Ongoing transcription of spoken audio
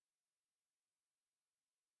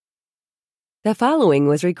The following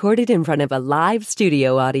was recorded in front of a live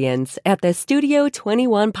studio audience at the Studio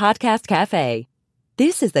 21 Podcast Cafe.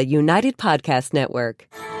 This is the United Podcast Network.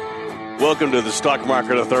 Welcome to the Stock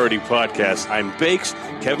Market Authority Podcast. I'm Bakes,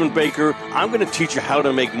 Kevin Baker. I'm going to teach you how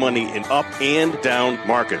to make money in up and down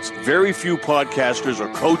markets. Very few podcasters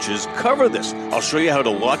or coaches cover this. I'll show you how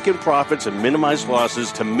to lock in profits and minimize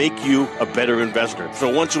losses to make you a better investor.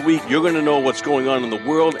 So once a week, you're going to know what's going on in the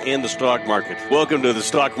world and the stock market. Welcome to the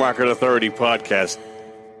Stock Market Authority Podcast.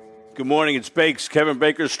 Good morning, it's Bakes, Kevin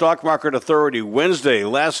Baker's Stock Market Authority,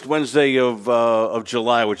 last Wednesday of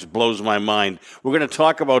July, which blows my mind. We're going to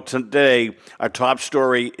talk about today, our top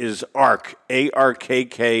story is ARK,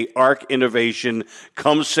 ARKK, ARK Innovation,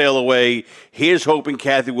 come sail away. Here's hoping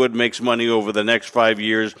Cathie Wood makes money over the next 5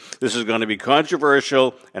 years. This is going to be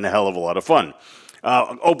controversial and a hell of a lot of fun.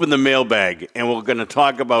 Open the mailbag, and we're going to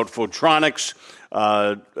talk about Photronics,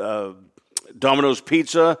 Domino's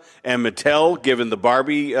Pizza and Mattel, given the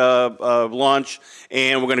Barbie launch,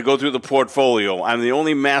 and we're going to go through the portfolio. I'm the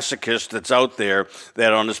only masochist that's out there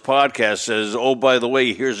that on this podcast says, oh, by the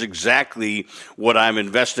way, here's exactly what I'm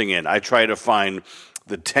investing in. I try to find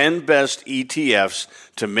the 10 best ETFs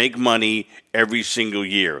to make money every single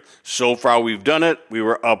year. So far, we've done it. We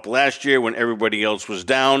were up last year when everybody else was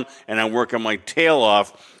down, and I'm working my tail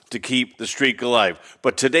off to keep the streak alive.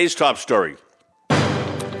 But today's top story.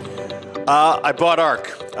 I bought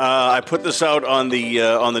ARK. I put this out on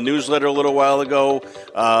the newsletter a little while ago,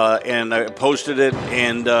 and I posted it.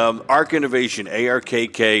 And ARK Innovation,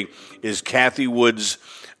 ARKK, is Cathie Wood's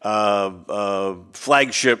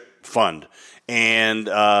flagship fund,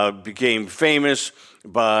 and became famous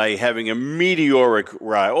by having a meteoric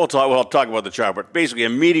rise. I'll talk about the chart, but basically a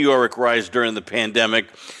meteoric rise during the pandemic,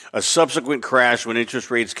 a subsequent crash when interest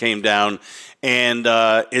rates came down, and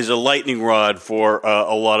is a lightning rod for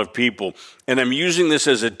a lot of people. And I'm using this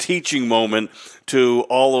as a teaching moment to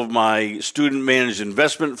all of my student-managed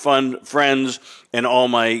investment fund friends and all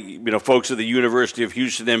my folks at the University of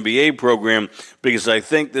Houston MBA program, because I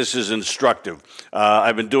think this is instructive.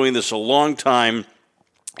 I've been doing this a long time.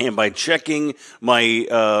 And by checking my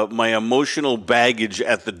emotional baggage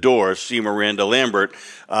at the door, see Miranda Lambert,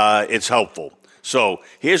 it's helpful. So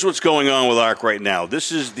here's what's going on with ARK right now.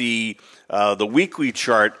 This is the weekly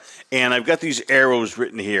chart, and I've got these arrows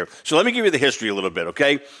written here. So let me give you the history a little bit,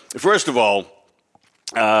 okay? First of all,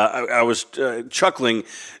 I was chuckling.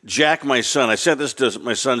 Jack, my son, I sent this to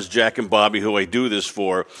my sons, Jack and Bobby, who I do this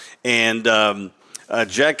for, and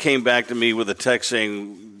Jack came back to me with a text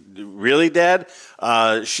saying, really, Dad?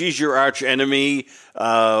 She's your arch enemy.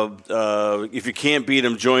 If you can't beat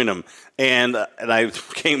him, join him. And I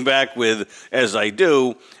came back with, as I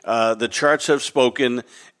do, the charts have spoken,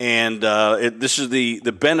 and this is the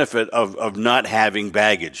benefit of not having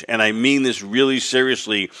baggage. And I mean this really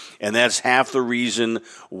seriously, and that's half the reason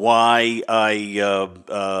why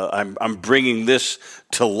I'm bringing this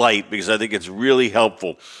to light, because I think it's really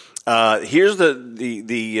helpful. Here's the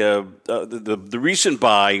recent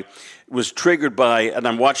buy was triggered by, and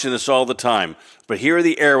I'm watching this all the time, but here are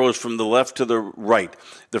the arrows from the left to the right.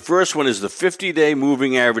 The first one is the 50-day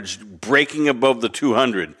moving average breaking above the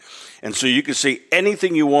 200. And so you can say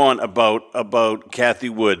anything you want about Cathie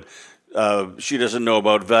Wood. She doesn't know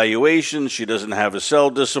about valuation. She doesn't have a sell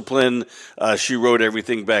discipline. She wrote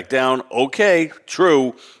everything back down. Okay,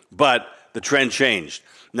 true, but the trend changed.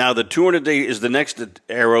 Now, the 200-day is the next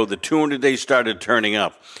arrow. The 200-day started turning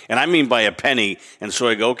up. And I mean by a penny. And so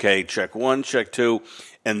I go, okay, check one, check two.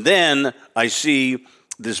 And then I see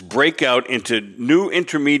this breakout into new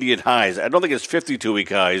intermediate highs. I don't think it's 52-week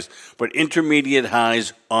highs, but intermediate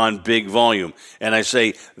highs on big volume. And I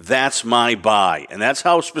say, that's my buy. And that's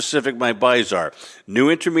how specific my buys are. New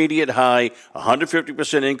intermediate high,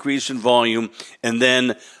 150% increase in volume. And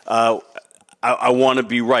then I want to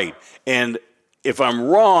be right. And if I'm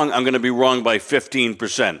wrong, I'm going to be wrong by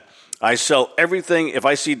 15%. I sell everything. If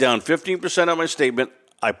I see down 15% on my statement,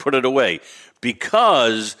 I put it away,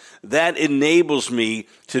 because that enables me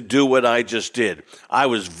to do what I just did. I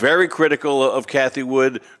was very critical of Cathie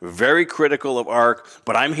Wood, very critical of ARK,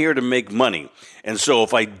 but I'm here to make money. And so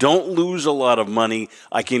if I don't lose a lot of money,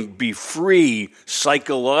 I can be free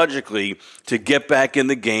psychologically to get back in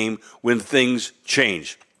the game when things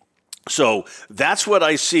change. So that's what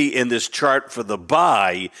I see in this chart for the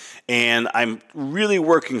buy, and I'm really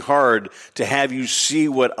working hard to have you see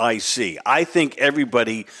what I see. I think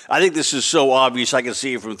this is so obvious I can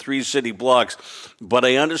see it from 3 city blocks, but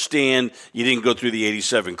I understand you didn't go through the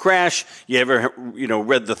 87 crash. You ever,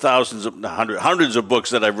 read the hundreds of books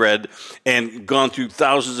that I've read and gone through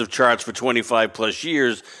thousands of charts for 25 plus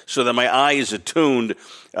years so that my eye is attuned,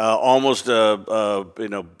 almost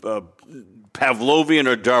Pavlovian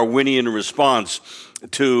or Darwinian response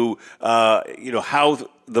to how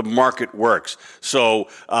the market works. So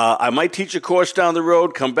I might teach a course down the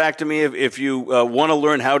road. Come back to me if you want to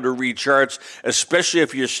learn how to read charts, especially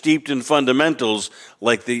if you're steeped in fundamentals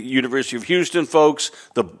like the University of Houston folks,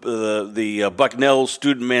 the Bucknell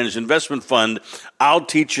Student Managed Investment Fund. I'll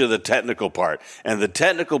teach you the technical part. And the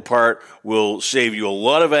technical part will save you a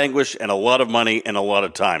lot of anguish and a lot of money and a lot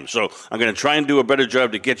of time. So I'm going to try and do a better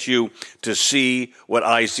job to get you to see what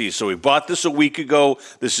I see. So we bought this a week ago.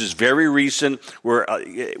 This is very recent.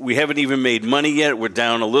 We haven't even made money yet. We're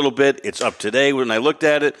down a little bit. It's up today when I looked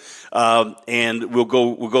at it, and we'll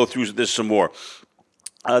go through this some more.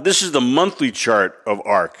 This is the monthly chart of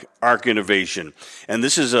ARK Innovation, and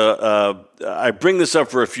this is I bring this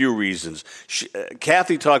up for a few reasons.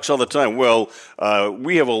 Cathie talks all the time. Well,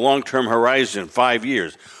 we have a long-term horizon, 5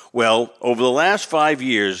 years. Well, over the last 5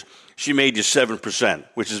 years, she made you 7%,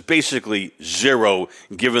 which is basically zero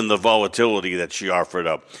given the volatility that she offered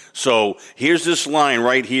up. So here's this line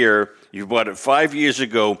right here. You bought it 5 years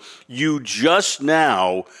ago. You just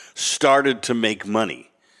now started to make money.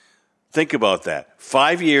 Think about that.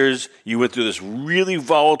 5 years, you went through this really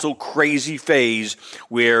volatile, crazy phase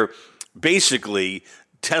where basically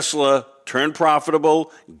Tesla turned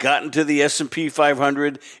profitable, got into the S&P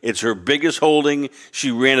 500. It's her biggest holding.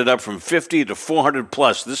 She ran it up from 50 to 400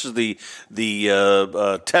 plus. This is the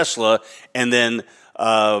Tesla, and then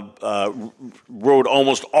rode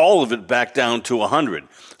almost all of it back down to 100.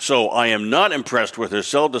 So I am not impressed with her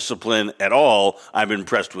sell discipline at all. I'm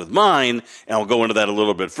impressed with mine, and I'll go into that a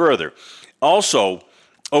little bit further. Also,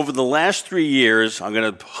 over the last 3 years,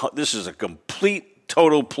 this is a complete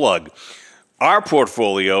total plug. Our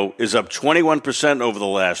portfolio is up 21% over the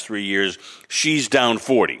last 3 years. She's down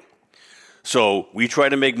 40%. So we try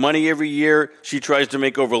to make money every year. She tries to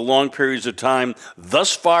make over long periods of time.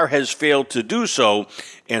 Thus far has failed to do so,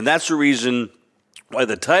 and that's the reason why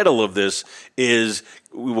the title of this is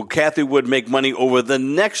Will Cathie Wood Make Money Over the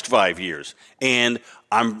Next 5 Years? And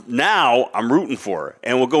I'm rooting for her,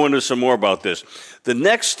 and we'll go into some more about this. The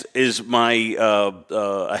next is my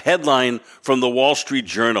a headline from the Wall Street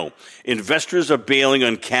Journal. Investors are bailing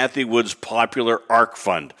on Cathie Wood's popular ARK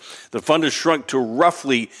fund. The fund has shrunk to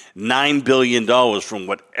roughly $9 billion from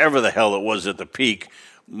whatever the hell it was at the peak.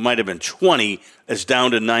 Might have been 20. It's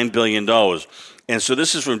down to $9 billion. And so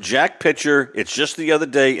this is from Jack Pitcher. It's just the other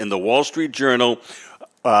day in the Wall Street Journal.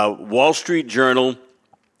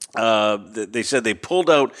 They said they pulled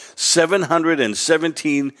out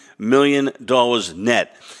 $717 million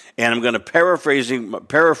net. And I'm going to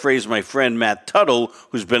paraphrase my friend Matt Tuttle,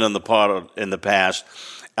 who's been on the pod in the past,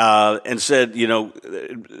 and said,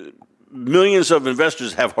 millions of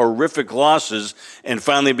investors have horrific losses and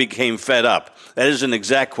finally became fed up. That is an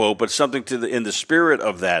exact quote, but something in the spirit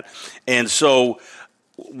of that. And so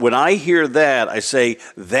when I hear that, I say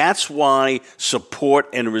that's why support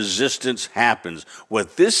and resistance happens.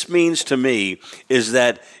 What this means to me is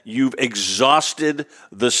that you've exhausted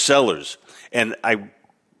the sellers. And I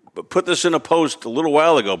put this in a post a little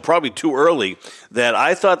while ago, probably too early, that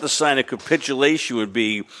I thought the sign of capitulation would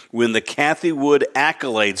be when the Cathie Wood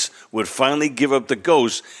acolytes would finally give up the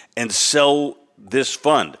ghost and sell this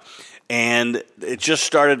fund. And it just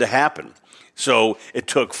started to happen. So it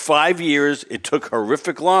took 5 years, it took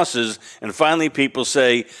horrific losses, and finally people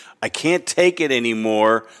say, I can't take it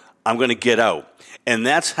anymore, I'm going to get out. And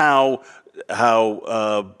that's how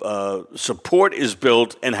support is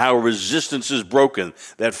built and how resistance is broken.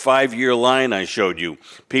 That 5-year line I showed you.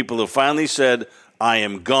 People have finally said, I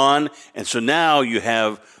am gone. And so now you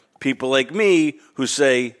have people like me who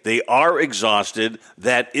say they are exhausted.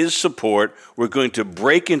 That is support. We're going to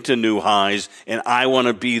break into new highs, and I want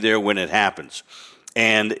to be there when it happens.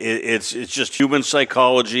 And it's just human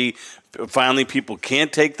psychology. Finally, people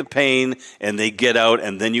can't take the pain, and they get out,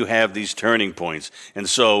 and then you have these turning points. And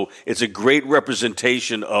so it's a great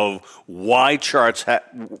representation of why charts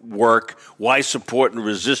work, why support and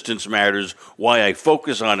resistance matters, why I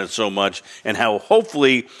focus on it so much, and how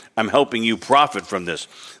hopefully I'm helping you profit from this.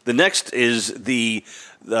 The next is the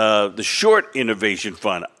Short Innovation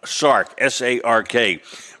Fund, SARK, S-A-R-K.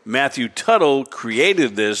 Matthew Tuttle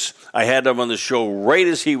created this. I had him on the show right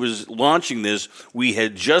as he was launching this. We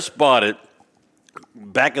had just bought it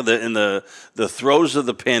back in the throes of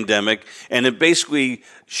the pandemic, and it basically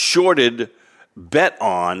bet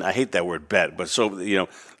on, I hate that word bet, but sold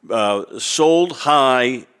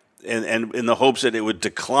high and in the hopes that it would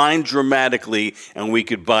decline dramatically and we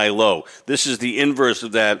could buy low. This is the inverse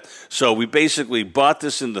of that. So we basically bought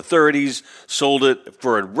this in the 30s, sold it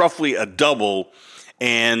for roughly a double,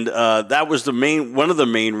 and that was one of the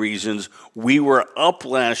main reasons we were up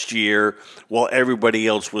last year while everybody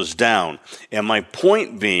else was down. And my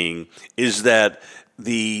point being is that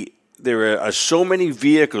there are so many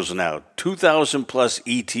vehicles now, 2,000 plus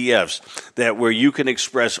ETFs, that where you can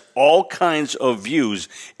express all kinds of views,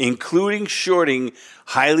 including shorting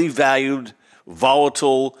highly valued,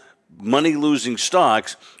 volatile, money-losing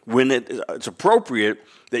stocks when it's appropriate,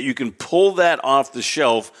 that you can pull that off the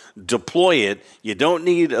shelf, deploy it. You don't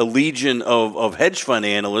need a legion of hedge fund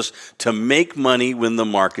analysts to make money when the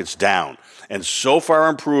market's down. And so far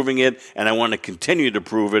I'm proving it, and I want to continue to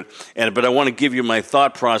prove it. But I want to give you my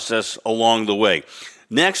thought process along the way.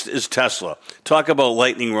 Next is Tesla. Talk about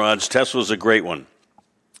lightning rods. Tesla's a great one.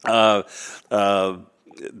 This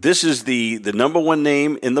is the number one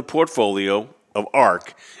name in the portfolio of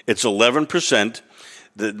ARK. It's 11%.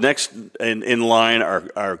 The next in line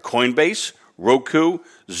are Coinbase, Roku,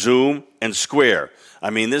 Zoom, and Square. I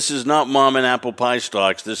mean, this is not mom and apple pie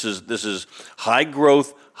stocks. This is high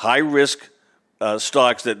growth, high risk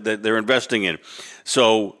stocks that they're investing in.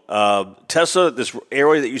 So Tesla, this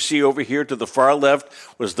area that you see over here to the far left,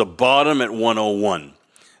 was the bottom at 101.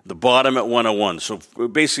 The bottom at 101. So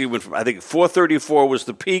basically went from, I think 434 was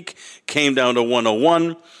the peak, came down to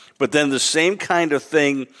 101. But then the same kind of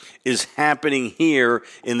thing is happening here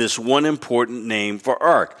in this one important name for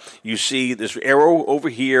ARK. You see this arrow over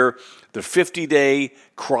here, the 50-day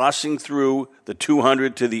crossing through the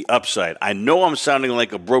 200 to the upside. I know I'm sounding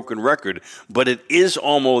like a broken record, but it is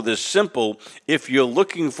almost this simple if you're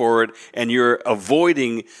looking for it and you're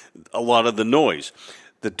avoiding a lot of the noise.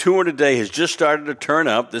 The 200-day has just started to turn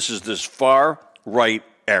up. This is this far right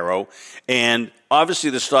arrow, and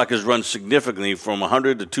obviously the stock has run significantly from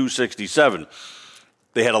 100 to 267.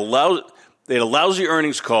 They had a lousy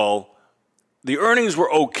earnings call. The earnings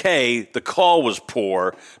were okay. The call was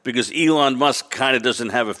poor because Elon Musk kind of doesn't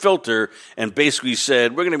have a filter and basically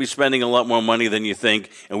said, we're going to be spending a lot more money than you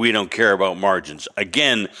think, and we don't care about margins.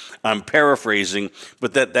 Again, I'm paraphrasing,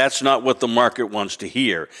 but that's not what the market wants to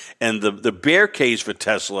hear. And the bear case for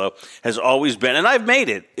Tesla has always been, and I've made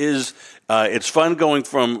it, is it's fun going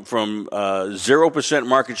from 0%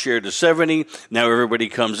 market share to 70. Now everybody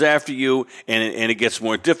comes after you, and it gets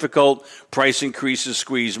more difficult. Price increases,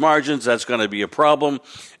 squeeze margins. That's going to be a problem.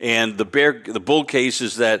 And the bull case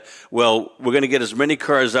is that, well, we're going to get as many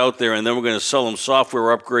cars out there, and then we're going to sell them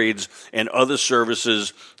software upgrades and other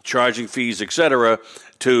services, charging fees, etc.,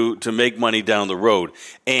 to make money down the road.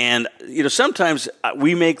 And, sometimes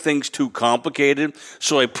we make things too complicated.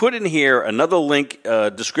 So I put in here another link,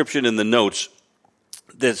 description in the notes.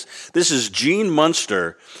 This is Gene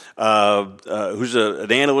Munster, who's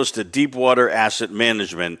an analyst at Deepwater Asset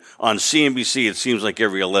Management on CNBC. It seems like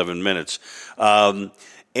every 11 minutes. And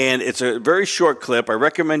it's a very short clip. I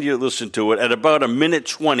recommend you listen to it. At about a minute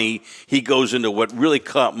 20, he goes into what really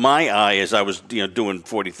caught my eye as I was doing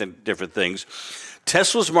 40 different things.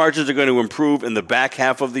 Tesla's margins are going to improve in the back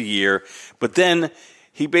half of the year, but then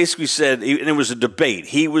he basically said, and it was a debate.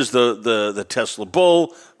 He was the Tesla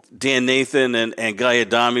bull. Dan Nathan and Guy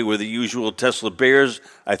Adami were the usual Tesla bears.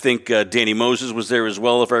 I think Danny Moses was there as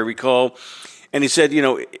well, if I recall. And he said,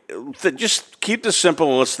 just keep this simple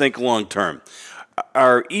and let's think long term.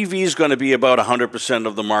 Our EV is going to be about 100%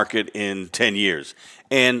 of the market in 10 years.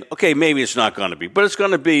 And, okay, maybe it's not going to be, but it's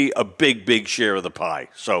going to be a big, big share of the pie.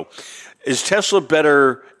 So is Tesla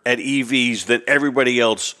better at EVs than everybody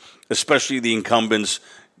else, especially the incumbents,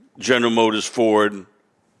 General Motors, Ford,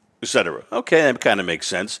 et cetera? Okay, that kind of makes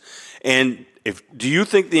sense. And do you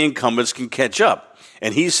think the incumbents can catch up?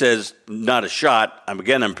 And he says, not a shot.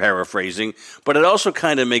 I'm paraphrasing, but it also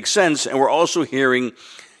kind of makes sense. And we're also hearing,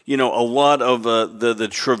 a lot of the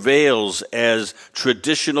travails as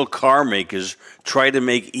traditional car makers try to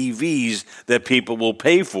make EVs that people will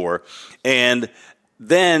pay for. And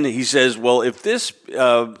then he says, well, if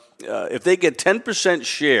they get 10%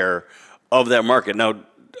 share of that market, now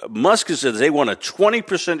Musk says they want a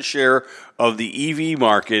 20% share of the EV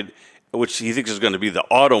market which he thinks is going to be the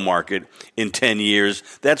auto market in 10 years.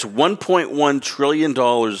 That's $1.1 trillion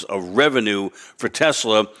of revenue for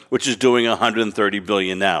Tesla, which is doing $130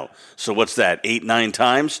 billion now. So what's that, 8-9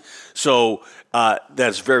 times? So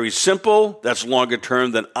that's very simple. That's longer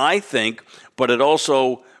term than I think, but it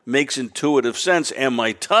also makes intuitive sense. And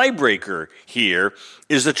my tiebreaker here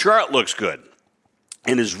is the chart looks good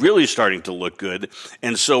and is really starting to look good.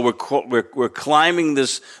 And so we're climbing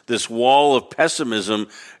this wall of pessimism,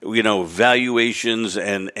 valuations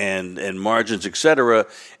and margins, et cetera.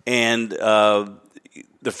 And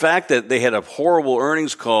the fact that they had a horrible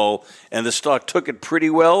earnings call and the stock took it pretty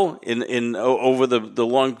well in over the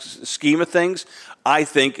long scheme of things, I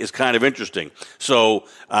think is kind of interesting. So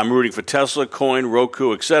I'm rooting for Tesla, Coin,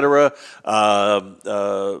 Roku, et cetera. And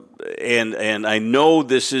I know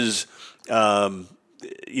this is,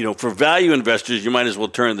 for value investors, you might as well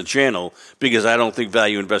turn the channel because I don't think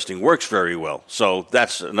value investing works very well. So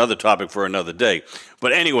that's another topic for another day.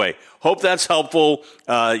 But anyway, hope that's helpful.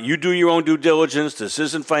 You do your own due diligence. This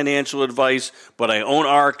isn't financial advice, but I own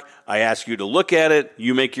ARK. I ask you to look at it.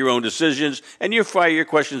 You make your own decisions, and you fire your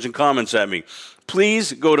questions and comments at me.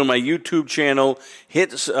 Please go to my YouTube channel,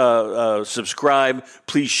 hit subscribe.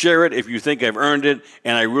 Please share it if you think I've earned it,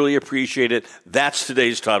 and I really appreciate it. That's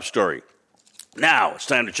today's top story. Now, it's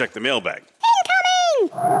time to check the mailbag.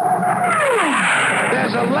 Incoming!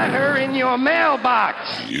 There's a letter in your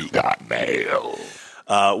mailbox. You got mail.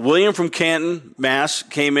 William from Canton, Mass.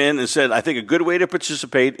 came in and said, I think a good way to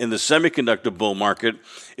participate in the semiconductor bull market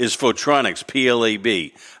is Photronics,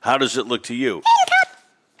 PLAB. How does it look to you?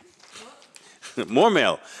 More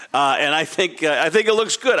mail. And I think it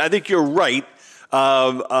looks good. I think you're right.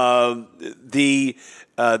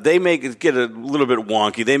 They make it get a little bit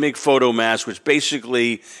wonky. They make photomask, which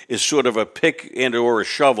basically is sort of a pick and or a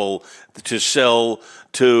shovel to sell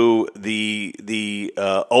to the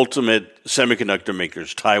ultimate semiconductor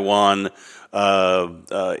makers. Taiwan,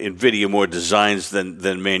 NVIDIA more designs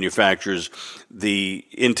than manufactures. The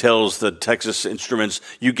Intels, the Texas Instruments,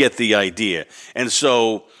 you get the idea. And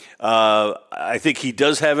so I think he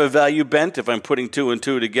does have a value bent if I'm putting two and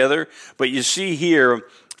two together. But you see here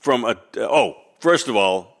from first of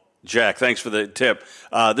all, Jack, thanks for the tip.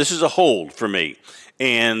 This is a hold for me.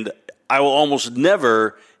 And I will almost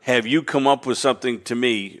never have you come up with something to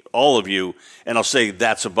me, all of you, and I'll say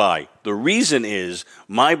that's a buy. The reason is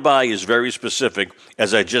my buy is very specific,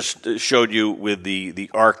 as I just showed you with the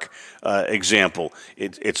ARK example.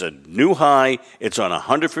 It's a new high. It's on a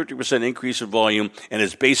 150% increase in volume, and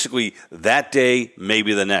it's basically that day,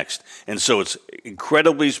 maybe the next. And so it's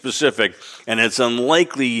incredibly specific, and it's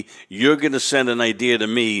unlikely you're going to send an idea to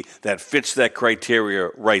me that fits that criteria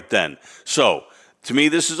right then. So to me,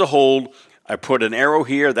 this is a hold. I put an arrow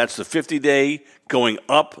here. That's the 50-day going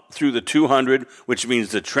up through the 200, which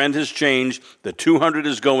means the trend has changed. The 200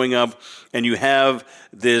 is going up, and you have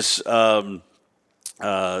this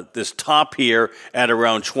this top here at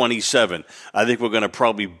around 27. I think we're going to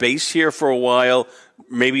probably base here for a while.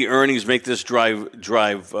 Maybe earnings make this drive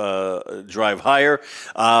higher.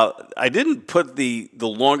 I didn't put the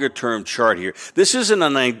longer term chart here. This isn't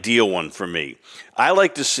an ideal one for me. I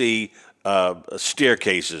like to see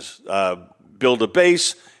staircases. Build a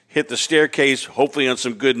base, hit the staircase, hopefully on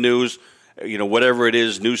some good news, whatever it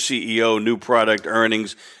is, new CEO, new product,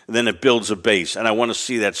 earnings, and then it builds a base. And I want to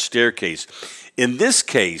see that staircase. In this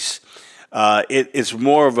case, it's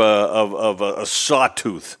more of a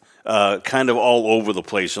sawtooth, kind of all over the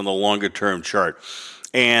place on the longer term chart.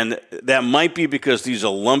 And that might be because these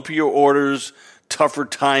are lumpier orders, tougher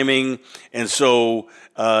timing, and so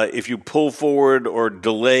if you pull forward or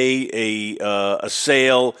delay a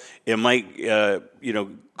sale, it might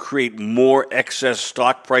create more excess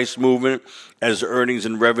stock price movement as earnings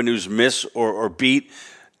and revenues miss or beat.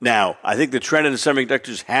 Now, I think the trend in the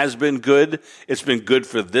semiconductors has been good. It's been good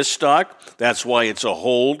for this stock. That's why it's a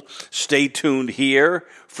hold. Stay tuned here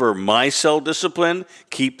for my sell discipline.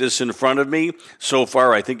 Keep this in front of me. So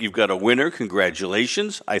far, I think you've got a winner.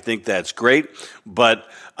 Congratulations. I think that's great. But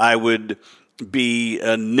I would be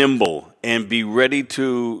nimble and be ready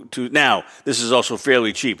to now, this is also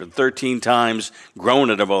fairly cheap at 13 times,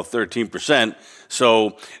 grown at about 13%.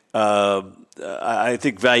 So I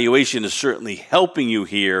think valuation is certainly helping you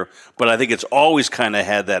here, but I think it's always kind of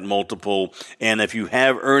had that multiple. And if you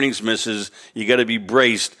have earnings misses, you got to be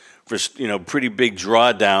braced for pretty big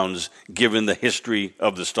drawdowns given the history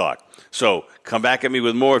of the stock. So come back at me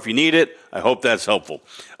with more if you need it. I hope that's helpful.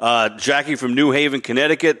 Jackie from New Haven,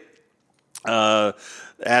 Connecticut.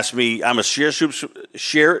 asked me, I'm a Share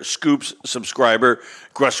Scoops subscriber.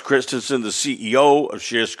 Gus Christensen, the CEO of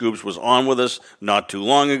Share Scoops, was on with us not too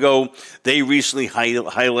long ago. They recently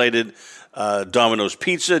highlighted Domino's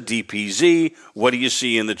Pizza, DPZ. What do you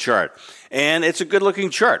see in the chart? And it's a good-looking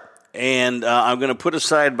chart. And I'm going to put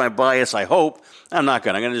aside my bias, I hope. I'm not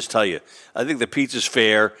going to. I'm going to just tell you. I think the pizza's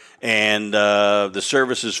fair, and the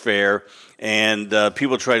service is fair. And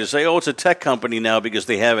people try to say, oh, it's a tech company now because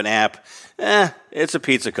they have an app. It's a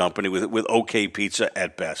pizza company with okay pizza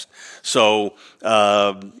at best. So,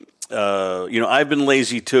 I've been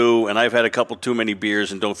lazy too, and I've had a couple too many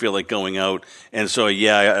beers and don't feel like going out. And so,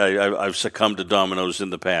 I've succumbed to Domino's in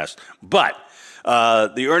the past. But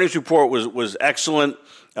the earnings report was excellent.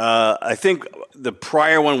 I think the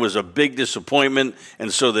prior one was a big disappointment,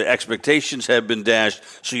 and so the expectations have been dashed.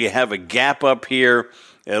 So you have a gap up here.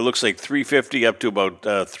 It looks like 350 up to about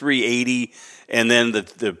 380, and then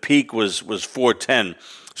the peak was 410.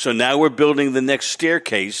 So now we're building the next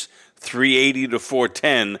staircase, 380 to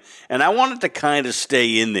 410, and I want it to kind of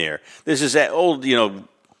stay in there. This is that old,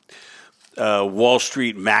 Wall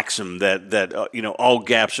Street maxim that all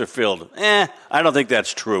gaps are filled. I don't think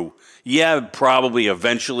that's true. Yeah, probably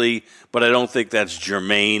eventually, but I don't think that's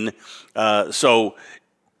germane. So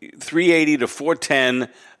 380 to 410.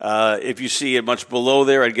 If you see it much below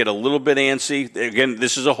there, I'd get a little bit antsy. Again,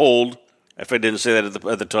 this is a hold. If I didn't say that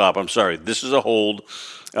at the top, I'm sorry. This is a hold.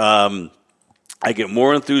 I get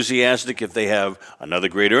more enthusiastic if they have another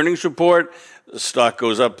great earnings report. The stock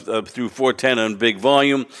goes up through 410 on big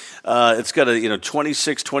volume. It's got a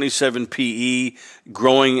 26, 27 PE,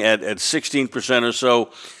 growing at 16% or so.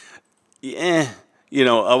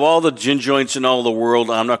 Of all the gin joints in all the world,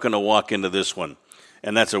 I'm not going to walk into this one.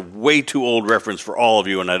 And that's a way too old reference for all of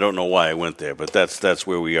you, and I don't know why I went there, but that's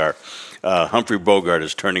where we are. Humphrey Bogart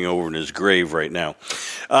is turning over in his grave right now.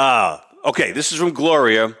 Okay, this is from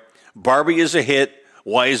Gloria. Barbie is a hit.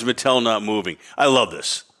 Why is Mattel not moving? I love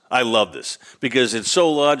this because it's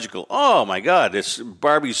so logical. Oh, my God, it's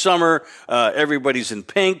Barbie summer. Everybody's in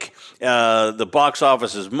pink. The box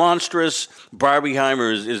office is monstrous.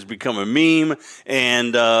 Barbieheimer is become a meme,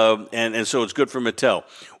 and so it's good for Mattel.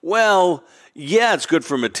 Well, yeah, it's good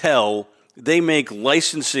for Mattel. They make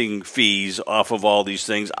licensing fees off of all these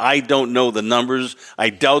things. I don't know the numbers. I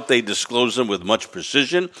doubt they disclose them with much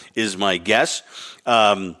precision, is my guess.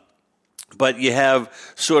 But you have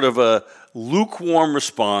sort of a lukewarm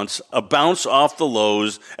response, a bounce off the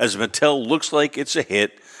lows as Mattel looks like it's a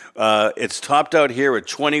hit. It's topped out here at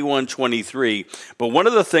 21.23. But one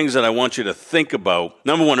of the things that I want you to think about,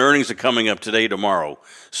 number one, earnings are coming up today, tomorrow.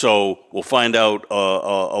 So we'll find out a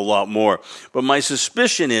lot more. But my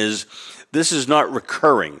suspicion is this is not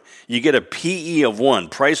recurring. You get a PE of 1,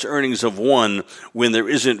 price earnings of 1, when there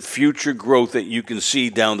isn't future growth that you can see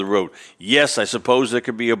down the road. Yes, I suppose there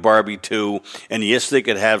could be a Barbie 2, and yes, they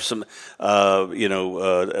could have some,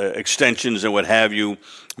 extensions and what have you.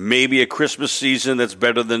 Maybe a Christmas season that's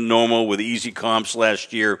better than normal with easy comps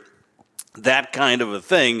last year. That kind of a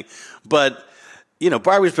thing. But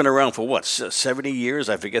Barbie's been around for 70 years?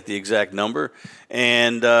 I forget the exact number.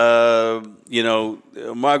 And, Margot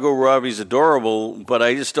Robbie's adorable, but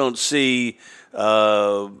I just don't see,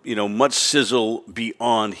 much sizzle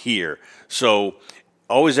beyond here. So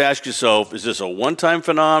always ask yourself, is this a one-time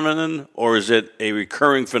phenomenon or is it a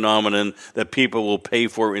recurring phenomenon that people will pay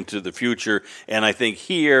for into the future? And I think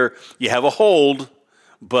here you have a hold,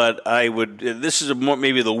 but this is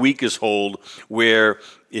maybe the weakest hold where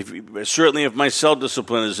if my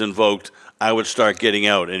self-discipline is invoked, I would start getting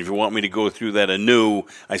out. And if you want me to go through that anew,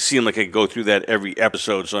 I seem like I go through that every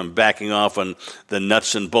episode, so I'm backing off on the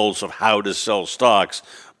nuts and bolts of how to sell stocks.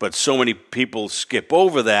 But so many people skip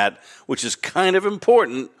over that, which is kind of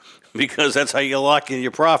important because that's how you lock in your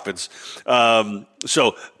profits.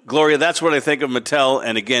 So, Gloria, that's what I think of Mattel.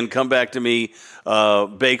 And again, come back to me,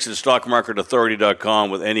 Bakes at StockMarketAuthority.com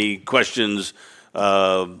with any questions,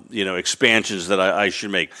 expansions that I should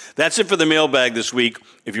make. That's it for the mailbag this week.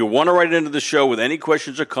 If you want to write into the show with any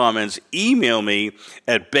questions or comments, email me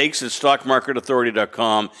at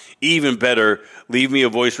bakes@stockmarketauthority.com. Even better, leave me a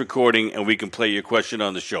voice recording and we can play your question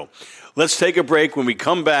on the show. Let's take a break. When we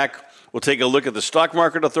come back, we'll take a look at the Stock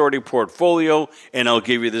Market Authority portfolio, and I'll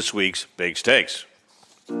give you this week's Bakes Takes.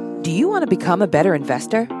 Do you want to become a better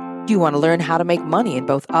investor? Do you want to learn how to make money in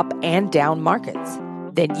both up and down markets?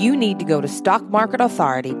 Then you need to go to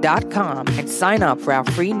StockMarketAuthority.com and sign up for our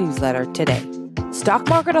free newsletter today. Stock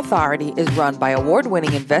Market Authority is run by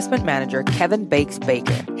award-winning investment manager Kevin Bakes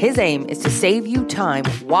Baker. His aim is to save you time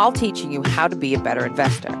while teaching you how to be a better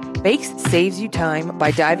investor. Bakes saves you time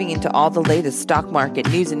by diving into all the latest stock market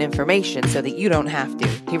news and information so that you don't have to.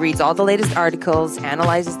 He reads all the latest articles,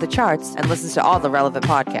 analyzes the charts, and listens to all the relevant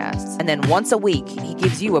podcasts. And then once a week, he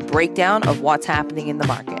gives you a breakdown of what's happening in the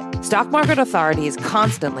market. Stock Market Authority is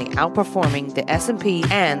constantly outperforming the S&P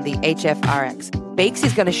and the HFRX. Bakes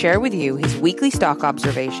is going to share with you his weekly stock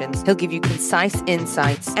observations. He'll give you concise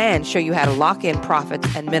insights and show you how to lock in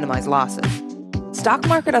profits and minimize losses. Stock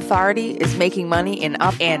Market Authority is making money in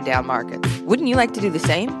up and down markets. Wouldn't you like to do the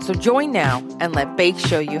same? So join now and let Bakes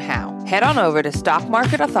show you how. Head on over to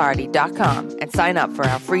stockmarketauthority.com and sign up for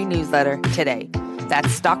our free newsletter today.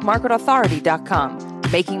 That's stockmarketauthority.com,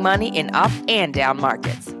 making money in up and down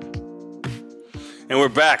markets. And we're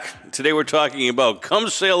back. Today we're talking about Come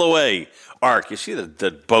Sail Away, ARK. You see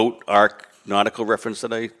the boat, ARK, nautical reference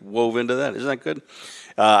that I wove into that? Isn't that good?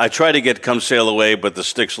 I tried to get Come Sail Away, but the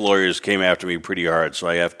Styx lawyers came after me pretty hard, so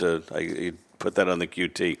I put that on the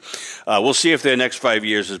QT. We'll see if their next 5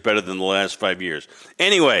 years is better than the last 5 years.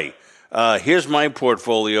 Anyway, here's my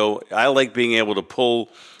portfolio. I like being able to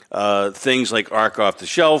pull things like ARK off the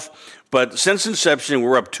shelf, but since inception,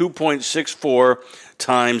 we're up 2.64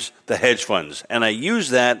 times the hedge funds. And I use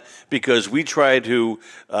that because we try to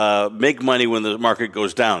make money when the market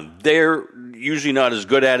goes down. They're usually not as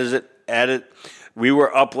good at it. We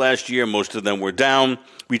were up last year. Most of them were down.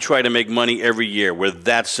 We try to make money every year. We're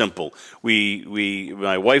that simple.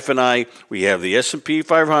 My wife and I, we have the S&P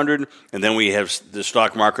 500, and then we have the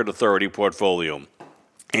Stock Market Authority portfolio.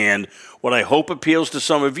 And what I hope appeals to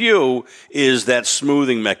some of you is that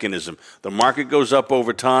smoothing mechanism. The market goes up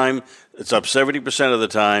over time. It's up 70% of the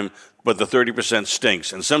time, but the 30%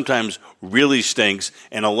 stinks, and sometimes really stinks,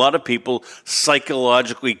 and a lot of people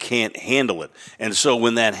psychologically can't handle it. And so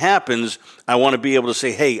when that happens, I want to be able to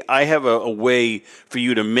say, hey, I have a way for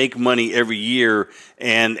you to make money every year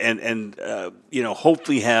and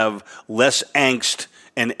hopefully have less angst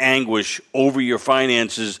and anguish over your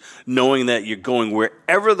finances, knowing that you're going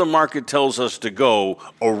wherever the market tells us to go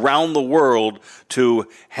around the world to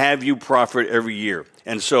have you profit every year.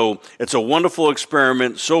 And so it's a wonderful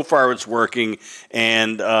experiment. So far it's working.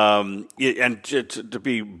 And to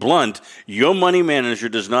be blunt, your money manager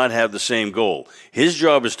does not have the same goal. His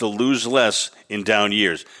job is to lose less in down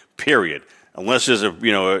years, period. Unless there's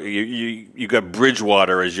you got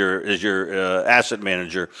Bridgewater as your asset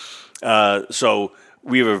manager. So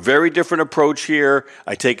we have a very different approach here.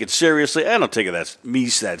 I take it seriously. I don't take it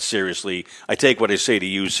that seriously. I take what I say to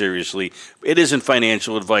you seriously. It isn't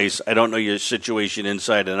financial advice. I don't know your situation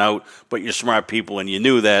inside and out, but you're smart people, and you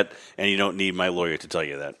knew that, and you don't need my lawyer to tell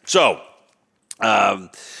you that. So,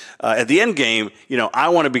 at the end game, I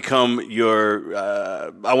want to become an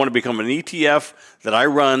ETF that I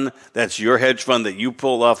run. That's your hedge fund that you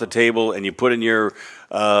pull off the table and you put in your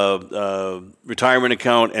retirement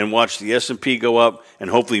account and watch the S&P go up and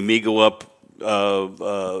hopefully me go up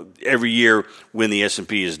every year when the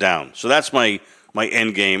S&P is down. So that's my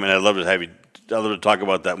end game, and I'd love to talk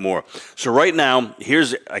about that more. So right now,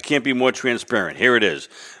 I can't be more transparent. Here it is.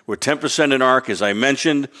 We're 10% in ARK, as I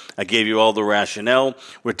mentioned. I gave you all the rationale.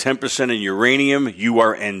 We're 10% in uranium,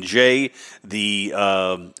 URNJ,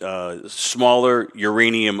 the smaller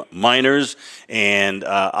uranium miners, and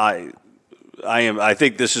I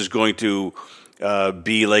think this is going to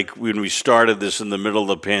be like when we started this in the middle of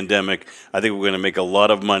the pandemic. I think we're going to make a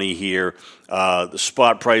lot of money here. The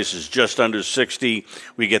spot price is just under 60.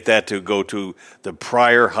 We get that to go to the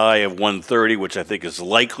prior high of 130, which I think is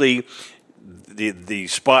likely. The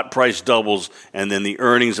spot price doubles, and then the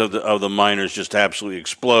earnings of the miners just absolutely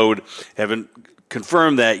explode. Haven't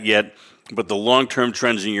confirmed that yet, but the long-term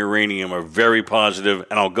trends in uranium are very positive,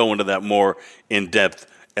 and I'll go into that more in depth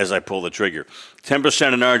as I pull the trigger.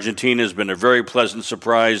 10% in Argentina has been a very pleasant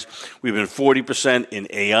surprise. We've been 40% in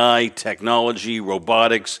AI, technology,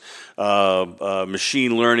 robotics,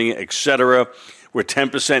 machine learning, etc. We're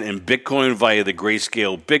 10% in Bitcoin via the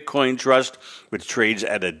Grayscale Bitcoin Trust, which trades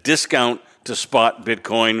at a discount to spot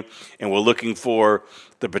Bitcoin, and we're looking for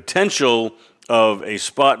the potential of a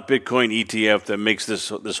spot Bitcoin ETF that makes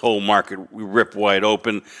this whole market rip wide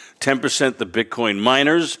open. 10% the Bitcoin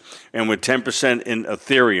miners, and we're 10% in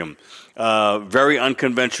Ethereum. Very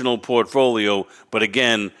unconventional portfolio, but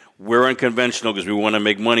again, we're unconventional because we want to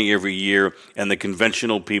make money every year, and the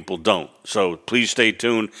conventional people don't. So please stay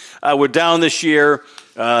tuned. We're down this year.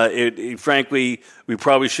 Frankly, we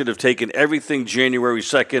probably should have taken everything January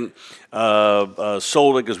 2nd,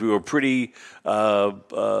 sold it because we were pretty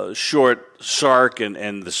short SARK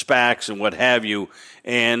and the SPACs and what have you.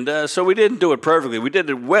 And so we didn't do it perfectly. We did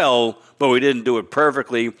it well, but we didn't do it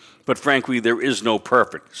perfectly. But frankly, there is no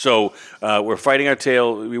perfect. So we're fighting our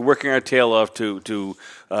tail. We're working our tail off to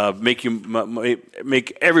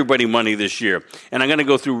make everybody money this year. And I'm going to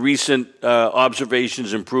go through recent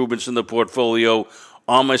observations, improvements in the portfolio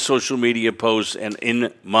on my social media posts and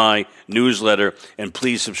in my newsletter. And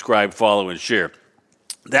please subscribe, follow, and share.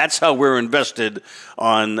 That's how we're invested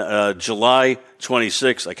on July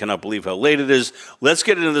 26th. I cannot believe how late it is. Let's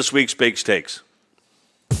get into this week's Baked Takes.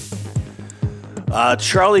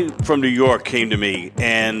 Charlie from New York came to me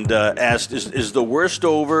and asked, "Is the worst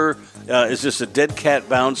over? Is this a dead cat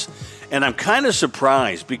bounce?" And I'm kind of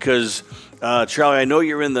surprised because Charlie, I know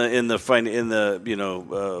you're in the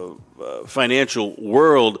financial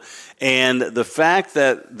world, and the fact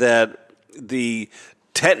that the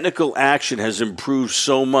technical action has improved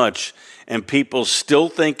so much, and people still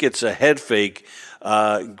think it's a head fake,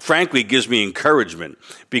 frankly, gives me encouragement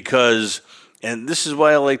because. And this is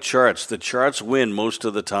why I like charts. The charts win most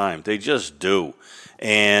of the time. They just do.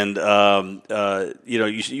 And,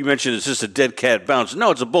 you mentioned it's just a dead cat bounce.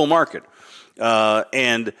 No, it's a bull market.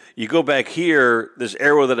 And you go back here, this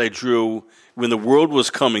arrow that I drew when the world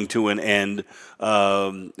was coming to an end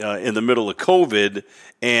in the middle of COVID,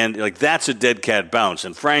 and that's a dead cat bounce.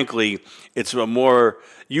 And frankly, it's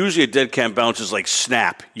usually a dead cat bounce is like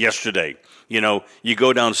Snap yesterday. You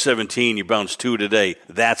go down 17, you bounce 2 today.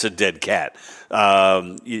 That's a dead cat.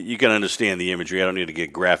 You can understand the imagery. I don't need to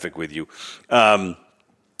get graphic with you. But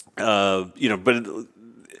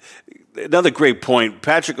another great point,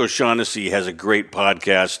 Patrick O'Shaughnessy has a great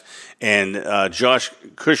podcast, and Josh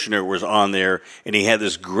Kushner was on there, and he had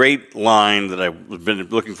this great line that I've been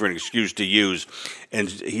looking for an excuse to use. And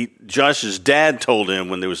Josh's dad told him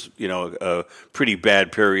when there was, a pretty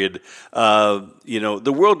bad period,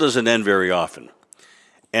 the world doesn't end very often.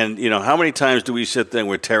 And, how many times do we sit there and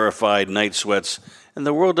we're terrified, night sweats, and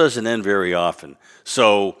the world doesn't end very often.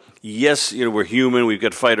 So, yes, we're human, we've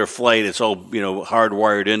got fight or flight, it's all,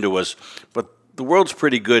 hardwired into us, but the world's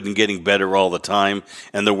pretty good and getting better all the time,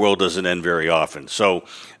 and the world doesn't end very often. So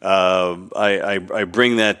I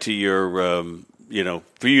bring that to your,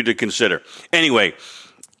 for you to consider. Anyway,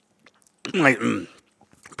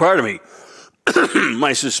 pardon me,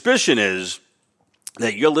 my suspicion is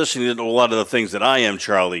that you're listening to a lot of the things that I am,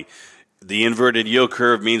 Charlie. The inverted yield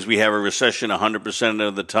curve means we have a recession 100%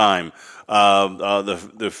 of the time.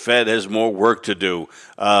 The Fed has more work to do.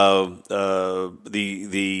 It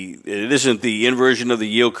isn't the inversion of the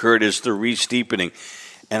yield curve; it's the re-steepening.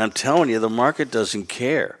 And I'm telling you, the market doesn't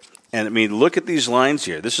care. And I mean, look at these lines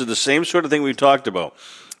here. This is the same sort of thing we've talked about.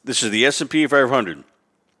 This is the S&P 500.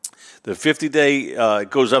 The 50-day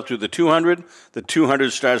goes up to the 200. The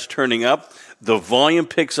 200 starts turning up. The volume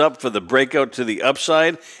picks up for the breakout to the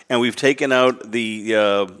upside, and we've taken out the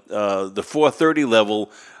 430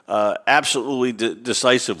 level absolutely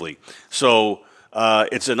decisively. So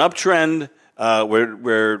it's an uptrend.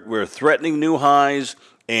 We're threatening new highs,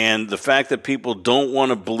 and the fact that people don't want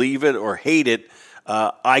to believe it or hate it,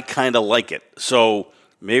 I kind of like it. So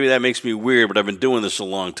maybe that makes me weird, but I've been doing this a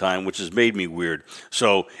long time, which has made me weird.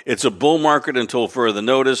 So it's a bull market until further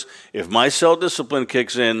notice. If my sell discipline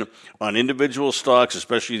kicks in on individual stocks,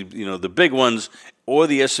 especially the big ones, or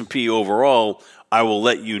the S&P overall, I will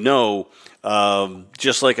let you know.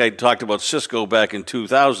 Just like I talked about Cisco back in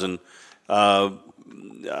 2000, I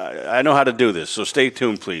know how to do this. So stay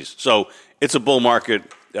tuned, please. So it's a bull market,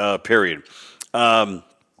 period.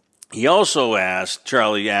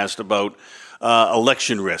 Charlie asked about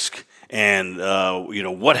election risk and,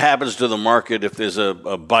 what happens to the market if there's a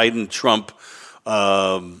Biden-Trump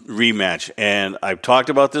rematch. And I've talked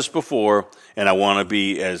about this before, and I want to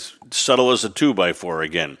be as subtle as a 2x4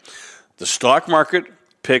 again. The stock market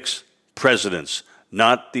picks presidents,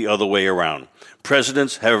 not the other way around.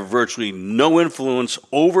 Presidents have virtually no influence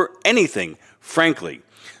over anything, frankly.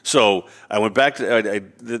 So I went back to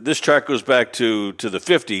this chart goes back to the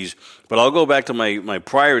 50s, but I'll go back to my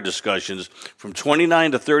prior discussions. From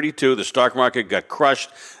 29 to 32, the stock market got crushed.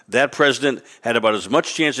 That president had about as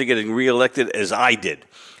much chance of getting reelected as I did.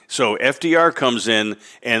 So FDR comes in,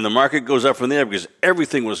 and the market goes up from there because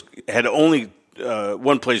everything had only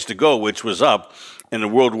one place to go, which was up. And the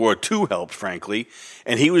World War II helped, frankly.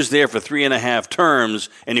 And he was there for 3.5 terms,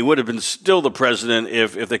 and he would have been still the president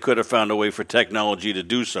if they could have found a way for technology to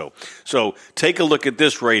do so. So take a look at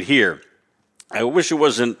this right here. I wish it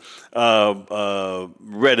wasn't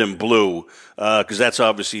red and blue, because that's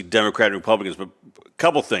obviously Democrat and Republicans. But a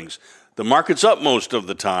couple things. The market's up most of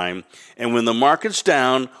the time, and when the market's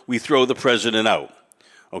down, we throw the president out.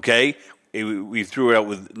 Okay? We threw it out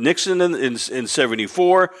with Nixon in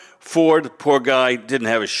 74. Ford, poor guy, didn't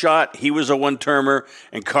have a shot. He was a one-termer.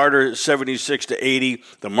 And Carter, 76 to 80.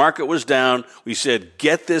 The market was down. We said,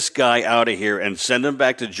 get this guy out of here and send him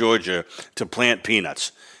back to Georgia to plant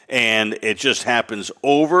peanuts. And it just happens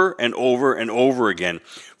over and over and over again.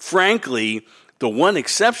 Frankly, the one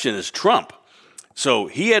exception is Trump. So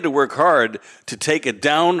he had to work hard to take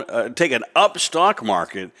an up stock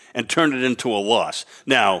market and turn it into a loss.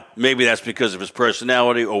 Now, maybe that's because of his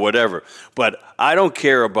personality or whatever, but I don't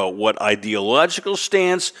care about what ideological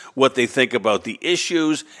stance, what they think about the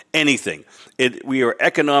issues, anything. We are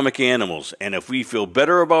economic animals, and if we feel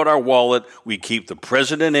better about our wallet, we keep the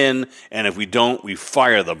president in, and if we don't, we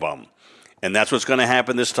fire the bum. And that's what's going to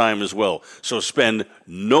happen this time as well. So spend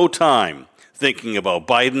no time thinking about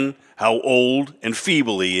Biden, how old and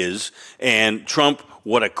feeble he is, and Trump,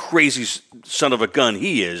 what a crazy son of a gun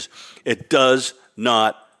he is. It does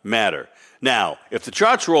not matter. Now, if the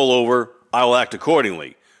charts roll over, I will act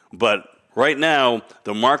accordingly. But right now,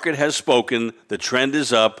 the market has spoken. The trend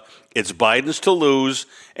is up. It's Biden's to lose,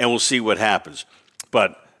 and we'll see what happens.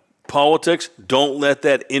 But politics, don't let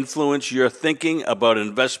that influence your thinking about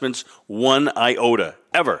investments one iota,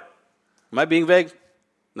 ever. Am I being vague?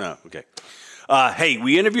 No, okay. Hey,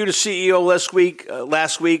 we interviewed a CEO last week,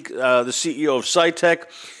 the CEO of SciTech.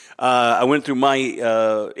 I went through my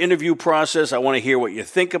interview process. I want to hear what you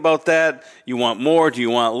think about that. You want more? Do you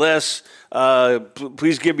want less?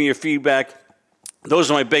 Please give me your feedback. Those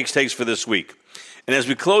are my baked takes for this week. And as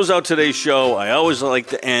we close out today's show, I always like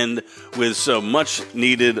to end with some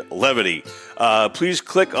much-needed levity. Please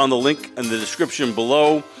click on the link in the description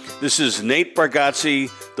below. This is Nate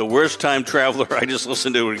Bargatze, the worst time traveler. I just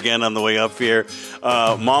listened to it again on the way up here.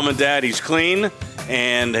 Mom and Dad, he's clean,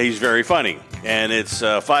 and he's very funny. And it's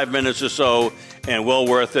 5 minutes or so, and well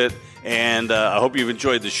worth it. And I hope you've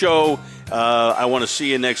enjoyed the show. I want to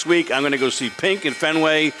see you next week. I'm going to go see Pink in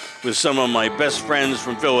Fenway with some of my best friends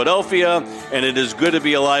from Philadelphia. And it is good to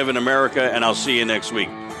be alive in America, and I'll see you next week.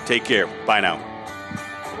 Take care. Bye now.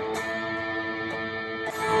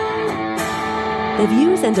 The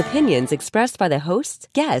views and opinions expressed by the hosts,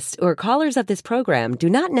 guests, or callers of this program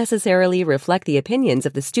do not necessarily reflect the opinions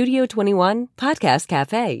of the Studio 21 Podcast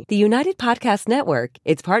Cafe, the United Podcast Network,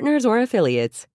 its partners, or affiliates.